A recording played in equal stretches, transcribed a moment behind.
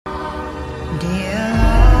dear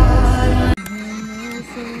Lord.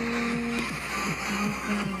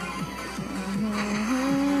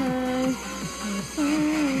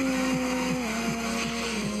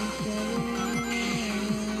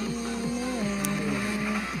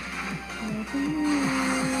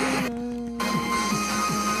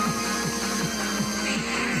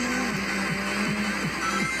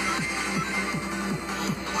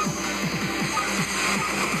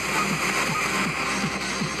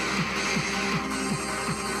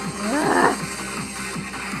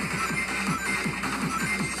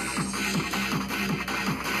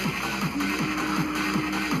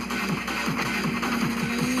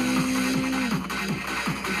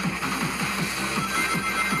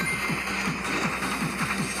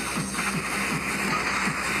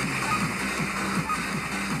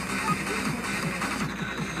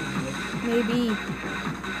 Maybe.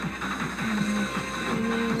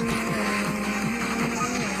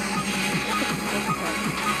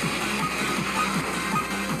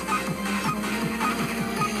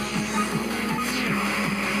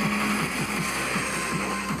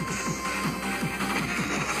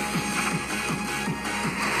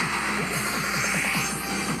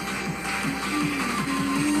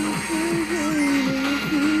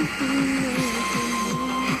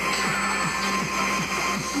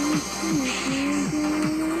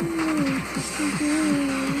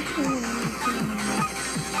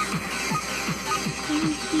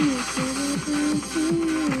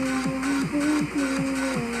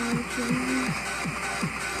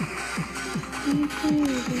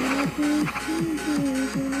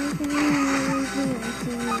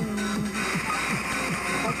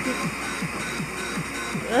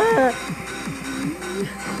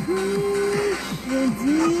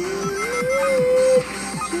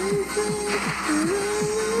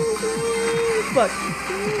 Fuck.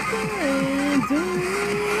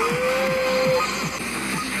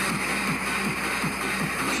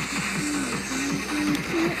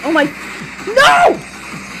 Oh my. No!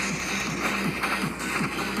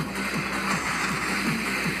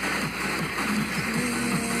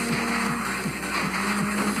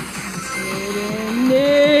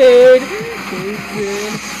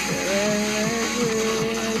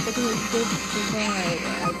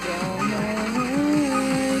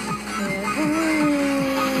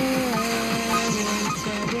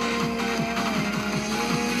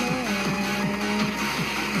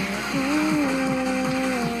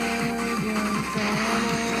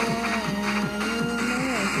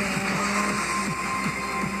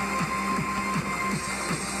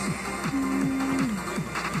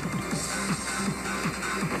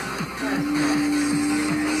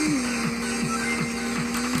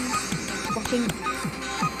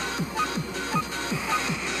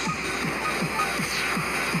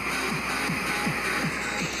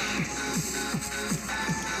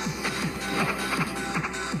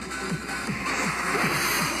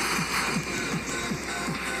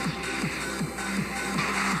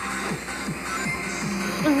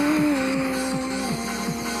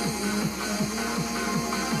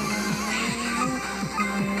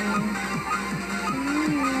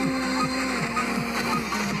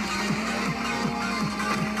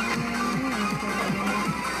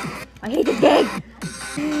 I hate this game!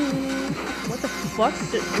 What the fuck?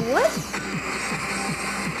 What?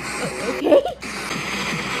 Okay?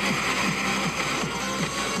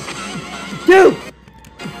 Dude!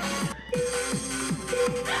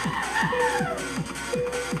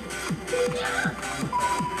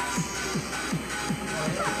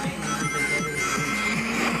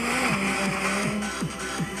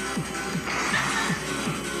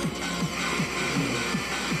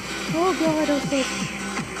 Oh god, I'm sick.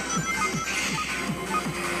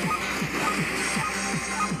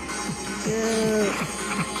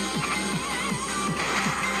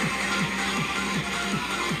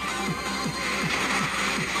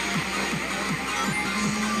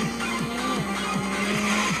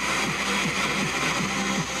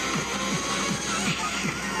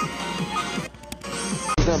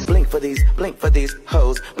 Blink for these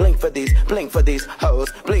hoes, blink for these hoes, blink for these hoes,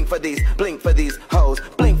 blink for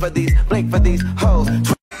these hoes.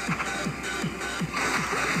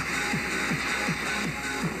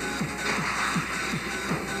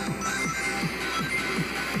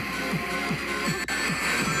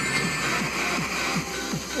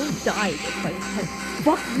 Who died if I said,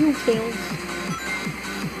 fuck you, Tails?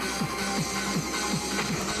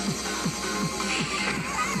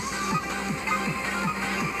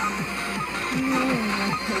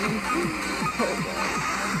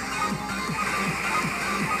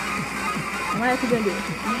 What am I actually gonna do?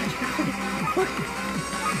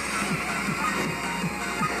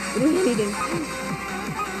 Literally anything.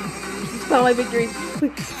 Spell my victory.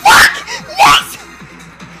 Fuck! Yes!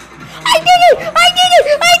 I did it! I did it!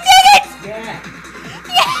 I did it! Yeah.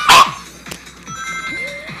 Yes!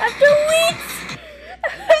 After weeks!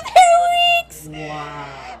 After weeks!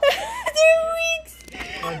 Wow. After weeks!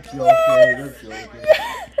 I'm joking. I'm joking.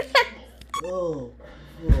 Oh.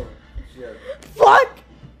 Oh. Shit. Fuck!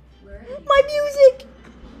 My music!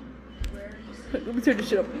 Let me turn this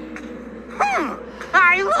shit up.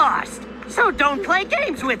 I lost! So don't play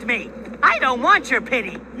games with me! I don't want your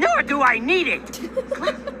pity, nor do I need it!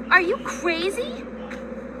 Are you crazy?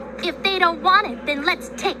 If they don't want it, then let's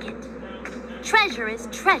take it. Treasure is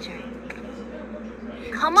treasure.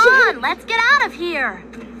 Come on, let's get out of here.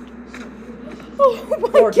 Oh my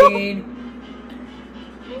 14.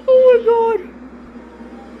 god! Oh my god!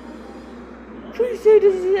 Please say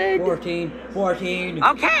this is the end. 14. 14.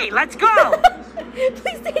 Okay, let's go!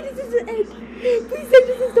 Please say this is the end. Please say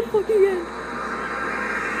this is the fucking end.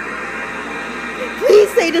 Please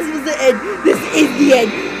say this was the end. This is the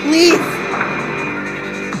end. Please.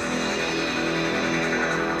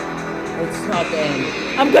 It's not the end.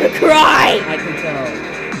 I'm gonna cry. I can tell.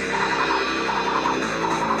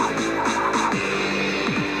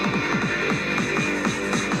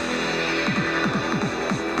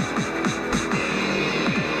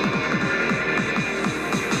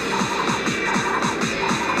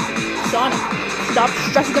 Sonic, stop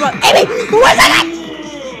stressing them out. Amy, what's that?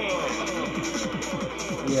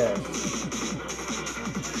 Yeah.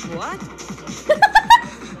 What?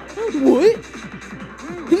 What?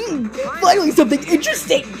 Finally something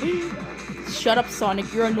interesting. Shut up,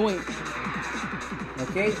 Sonic. You're annoying.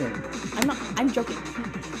 Okay then. I'm joking.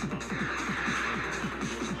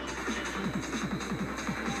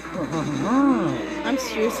 I'm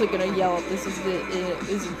seriously gonna yell if this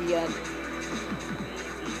isn't the end.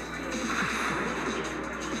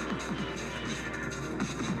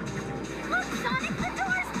 Look, Sonic, the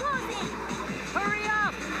door's closing. Hurry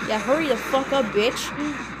up! Yeah, hurry the fuck up, bitch.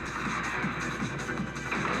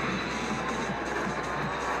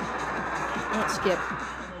 Don't skip.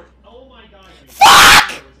 Fuck!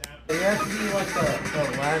 It has to be like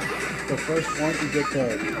the first one to get the.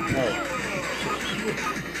 Oh.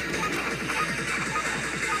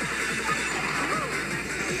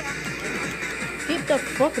 Get the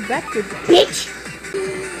fuck back, you bitch!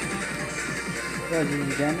 Yeah, did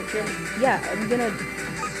you damage him? Yeah, I'm gonna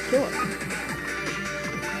kill him.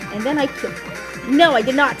 And then I kill him. No, I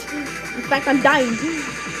did not. In fact, I'm dying.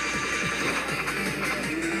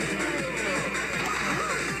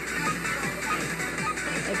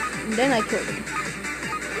 And then I killed him.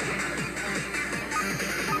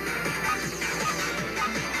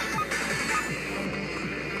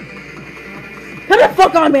 Come the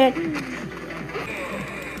fuck on, man!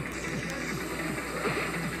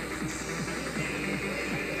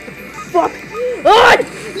 Fuck on!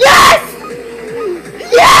 Yes!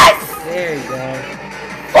 Yes! There you go.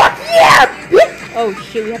 Fuck yeah! Bitch! Oh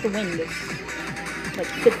shit, we have to win this. Like,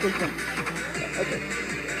 physically win. Okay.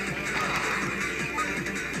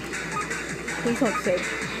 Please don't save.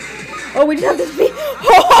 Oh, we just have to speed.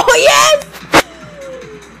 Oh, yes!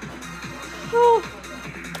 Oh.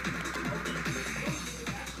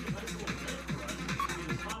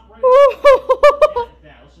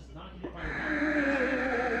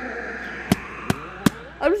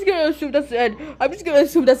 I'm just gonna assume that's the end. I'm just gonna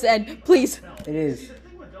assume that's the end. Please. It is.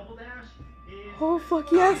 Oh,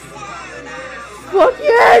 fuck yes. Fuck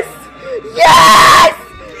yes! Yes!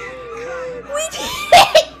 We did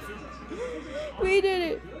it! We did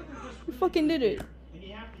it. We fucking did it.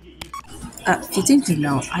 If you didn't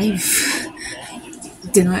know, I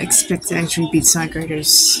did not expect to actually beat Sonic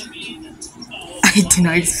Riders. I did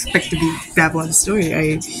not expect to beat Babylon's story.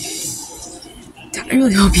 I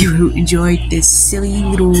really hope you enjoyed this silly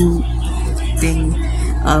little thing.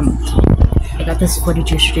 I got this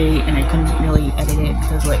footage yesterday and I couldn't really edit it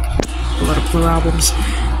because like a lot of Blur albums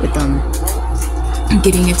with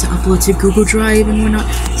getting it to upload to Google Drive and whatnot.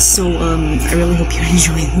 So I really hope you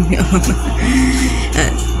enjoy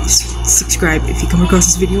subscribe if you come across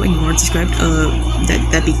this video and you aren't subscribed.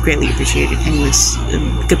 That'd be greatly appreciated. Anyways,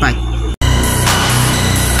 goodbye.